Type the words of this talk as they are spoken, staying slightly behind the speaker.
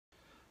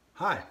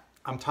Hi,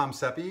 I'm Tom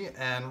Seppi,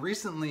 and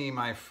recently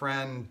my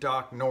friend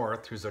Doc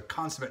North, who's a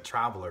consummate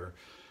traveler,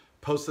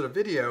 posted a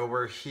video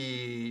where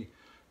he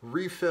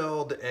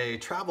refilled a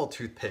travel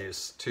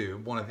toothpaste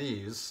tube, one of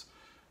these,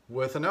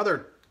 with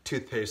another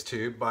toothpaste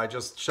tube by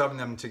just shoving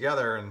them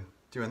together and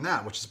doing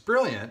that, which is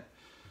brilliant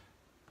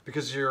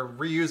because you're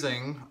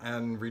reusing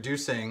and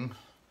reducing.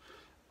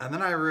 And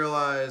then I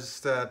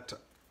realized that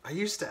I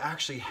used to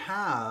actually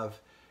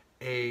have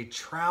a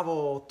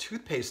travel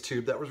toothpaste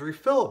tube that was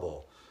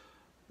refillable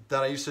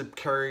that I used to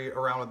carry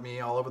around with me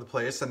all over the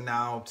place, and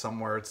now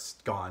somewhere it's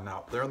gone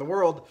out there in the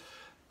world.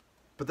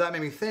 But that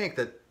made me think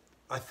that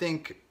I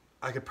think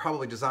I could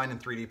probably design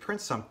and 3D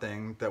print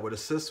something that would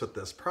assist with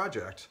this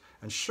project.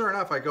 And sure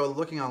enough, I go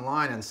looking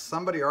online and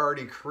somebody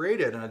already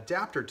created an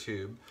adapter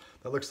tube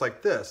that looks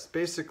like this.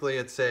 Basically,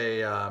 it's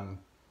a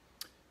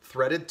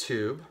threaded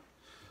tube.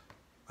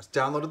 I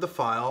downloaded the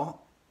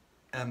file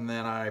and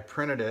then I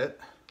printed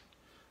it.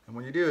 And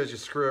what you do is you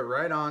screw it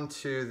right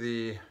onto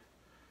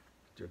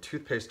your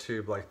toothpaste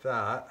tube like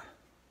that.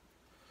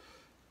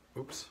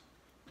 Oops.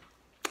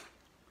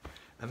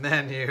 And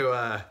then you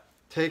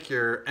take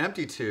your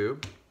empty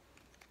tube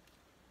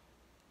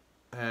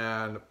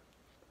and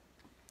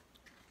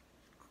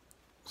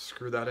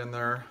screw that in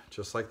there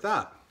just like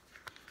that.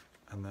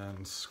 And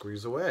then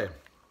squeeze away.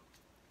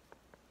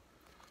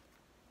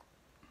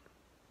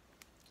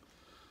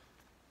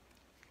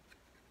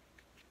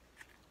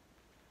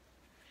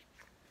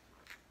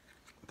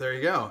 There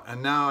you go.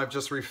 And now I've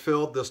just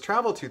refilled this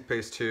travel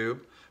toothpaste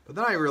tube, but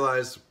then I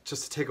realized,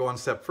 just to take it one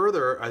step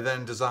further, I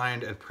then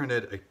designed and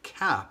printed a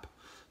cap.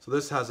 So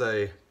this has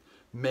a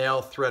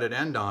male threaded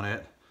end on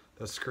it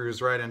that screws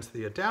right into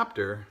the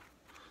adapter.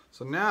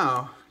 So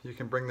now you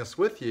can bring this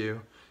with you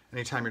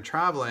anytime you're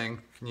traveling.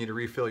 If you need to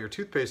refill your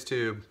toothpaste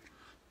tube,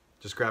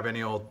 just grab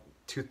any old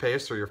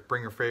toothpaste or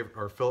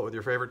fill it with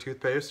your favorite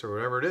toothpaste or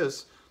whatever it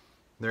is.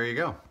 There you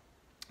go.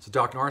 So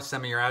Doc North,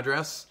 send me your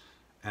address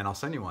and I'll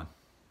send you one.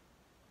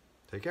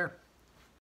 Take care.